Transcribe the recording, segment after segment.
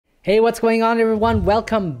Hey, what's going on everyone?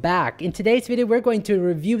 Welcome back. In today's video, we're going to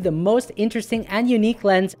review the most interesting and unique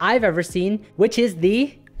lens I've ever seen, which is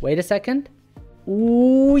the... Wait a second.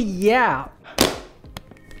 Ooh, yeah.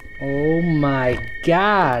 Oh my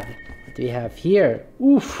God. What do we have here?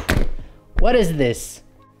 Oof. What is this?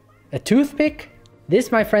 A toothpick? This,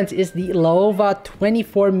 my friends, is the Laowa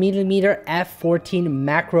 24mm f14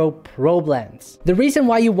 macro probe lens. The reason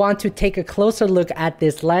why you want to take a closer look at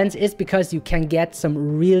this lens is because you can get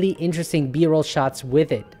some really interesting B-roll shots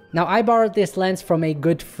with it. Now, I borrowed this lens from a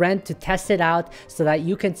good friend to test it out so that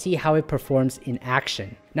you can see how it performs in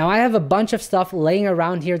action. Now, I have a bunch of stuff laying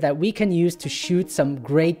around here that we can use to shoot some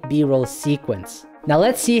great B-roll sequence. Now,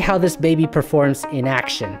 let's see how this baby performs in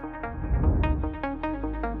action.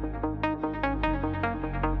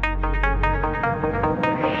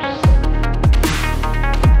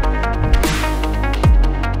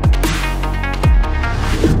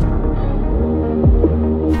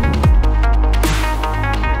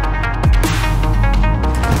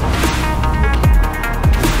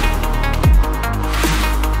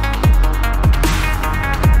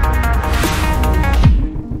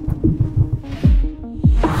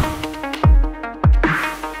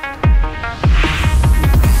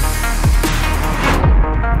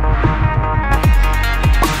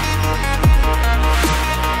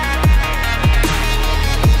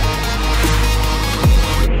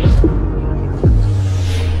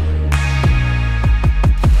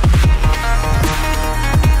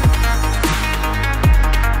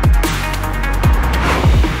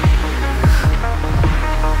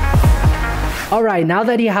 Alright, now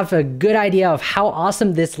that you have a good idea of how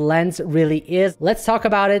awesome this lens really is, let's talk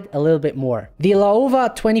about it a little bit more. The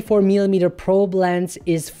Laowa 24mm probe lens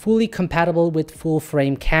is fully compatible with full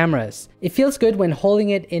frame cameras. It feels good when holding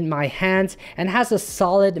it in my hands and has a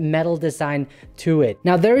solid metal design to it.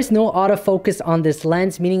 Now, there is no autofocus on this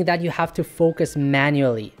lens, meaning that you have to focus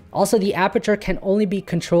manually. Also, the aperture can only be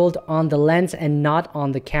controlled on the lens and not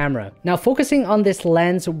on the camera. Now, focusing on this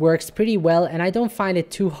lens works pretty well, and I don't find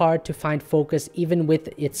it too hard to find focus even with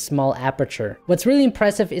its small aperture. What's really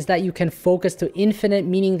impressive is that you can focus to infinite,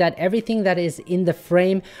 meaning that everything that is in the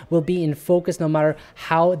frame will be in focus no matter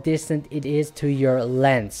how distant it is to your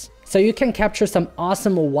lens. So you can capture some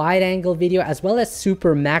awesome wide angle video as well as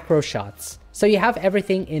super macro shots. So you have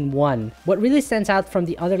everything in one. What really stands out from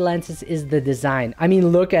the other lenses is the design. I mean,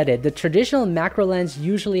 look at it. The traditional macro lens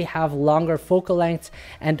usually have longer focal lengths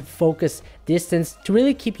and focus distance to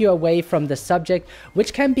really keep you away from the subject,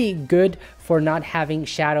 which can be good for not having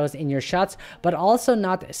shadows in your shots, but also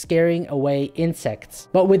not scaring away insects.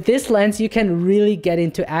 But with this lens, you can really get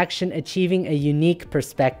into action, achieving a unique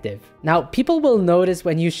perspective. Now, people will notice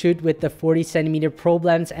when you shoot with the 40cm probe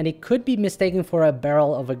lens, and it could be mistaken for a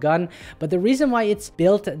barrel of a gun, but the reason why it's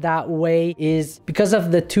built that way is because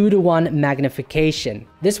of the 2:1 magnification.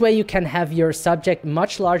 This way you can have your subject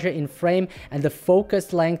much larger in frame, and the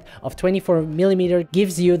focus length of 24mm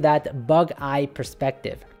gives you that bug eye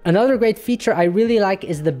perspective. Another great feature I really like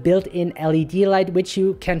is the built-in LED light, which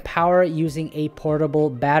you can power using a portable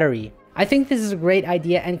battery. I think this is a great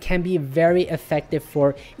idea and can be very effective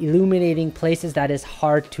for illuminating places that is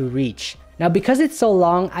hard to reach. Now, because it's so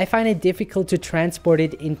long, I find it difficult to transport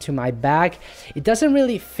it into my bag. It doesn't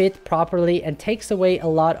really fit properly and takes away a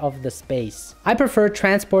lot of the space. I prefer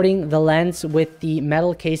transporting the lens with the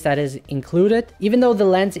metal case that is included. Even though the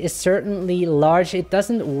lens is certainly large, it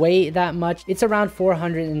doesn't weigh that much. It's around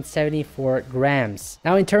 474 grams.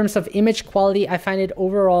 Now, in terms of image quality, I find it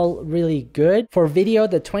overall really good. For video,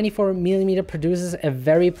 the 24mm produces a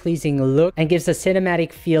very pleasing look and gives a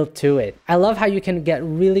cinematic feel to it. I love how you can get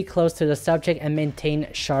really close to the subject and maintain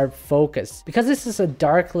sharp focus. Because this is a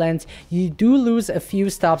dark lens, you do lose a few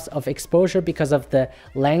stops of exposure because of the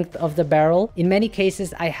length of the barrel. In many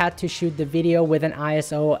cases, I had to shoot the video with an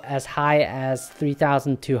ISO as high as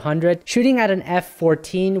 3200. Shooting at an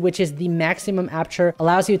f14, which is the maximum aperture,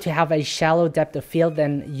 allows you to have a shallow depth of field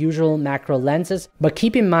than usual macro lenses, but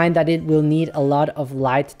keep in mind that it will need a lot of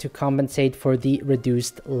light to compensate for the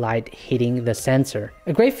reduced light hitting the sensor.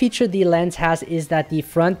 A great feature the lens has is that the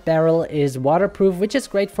front barrel is waterproof, which is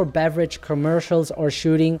great for beverage commercials or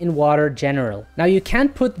shooting in water general. Now, you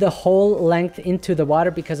can't put the whole length into the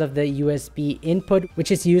water because of the USB input,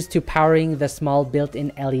 which is used to powering the small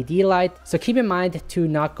built-in LED light. So keep in mind to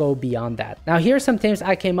not go beyond that. Now, here are some tips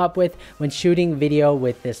I came up with when shooting video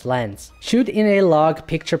with this lens. Shoot in a log,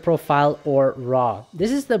 picture profile, or RAW.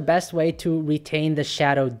 This is the best way to retain the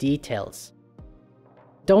shadow details.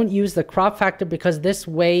 Don't use the crop factor because this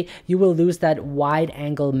way you will lose that wide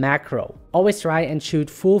angle macro. always try and shoot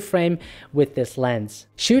full frame with this lens.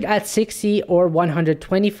 Shoot at 60 or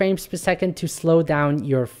 120 frames per second to slow down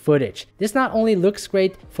your footage. This not only looks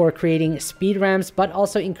great for creating speed ramps, but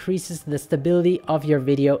also increases the stability of your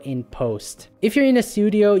video in post. If you're in a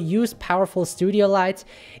studio, use powerful studio lights.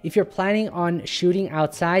 If you're planning on shooting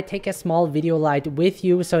outside, take a small video light with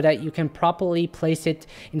you so that you can properly place it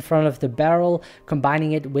in front of the barrel,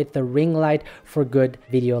 combining it with the ring light for good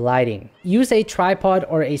video lighting. Use a tripod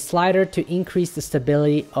or a slider to increase the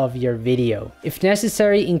stability of your video. If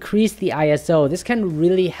necessary, increase the ISO. This can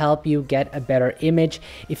really help you get a better image.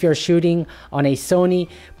 If you're shooting on a Sony,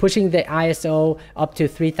 pushing the ISO up to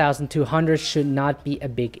 3200 should not be a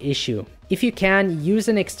big issue. If you can, use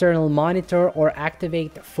an external monitor or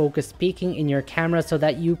activate focus peaking in your camera so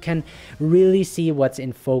that you can really see what's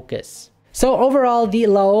in focus. So overall, the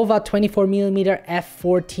Laowa 24mm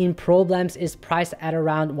f14 probe lens is priced at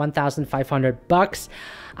around $1,500.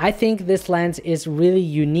 I think this lens is really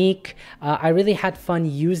unique. I really had fun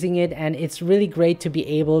using it, and it's really great to be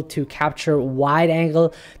able to capture wide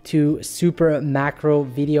angle to super macro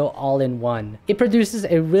video all in one. It produces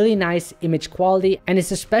a really nice image quality and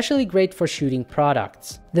is especially great for shooting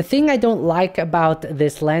products. The thing I don't like about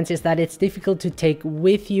this lens is that it's difficult to take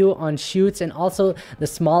with you on shoots, and also the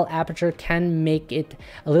small aperture can make it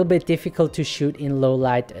a little bit difficult to shoot in low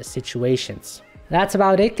light situations. That's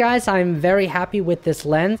about it, guys. I'm very happy with this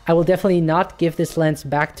lens. I will definitely not give this lens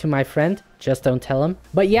back to my friend. Just don't tell him.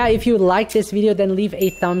 But yeah, if you like this video, then leave a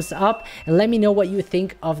thumbs up and let me know what you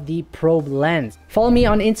think of the probe lens. Follow me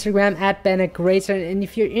on Instagram at Benett Graezer, and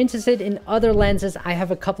if you're interested in other lenses, I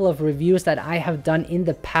have a couple of reviews that I have done in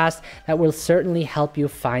the past that will certainly help you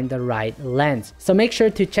find the right lens. So make sure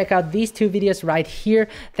to check out these two videos right here.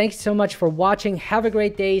 Thanks so much for watching. Have a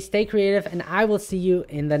great day, stay creative, and I will see you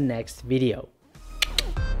in the next video.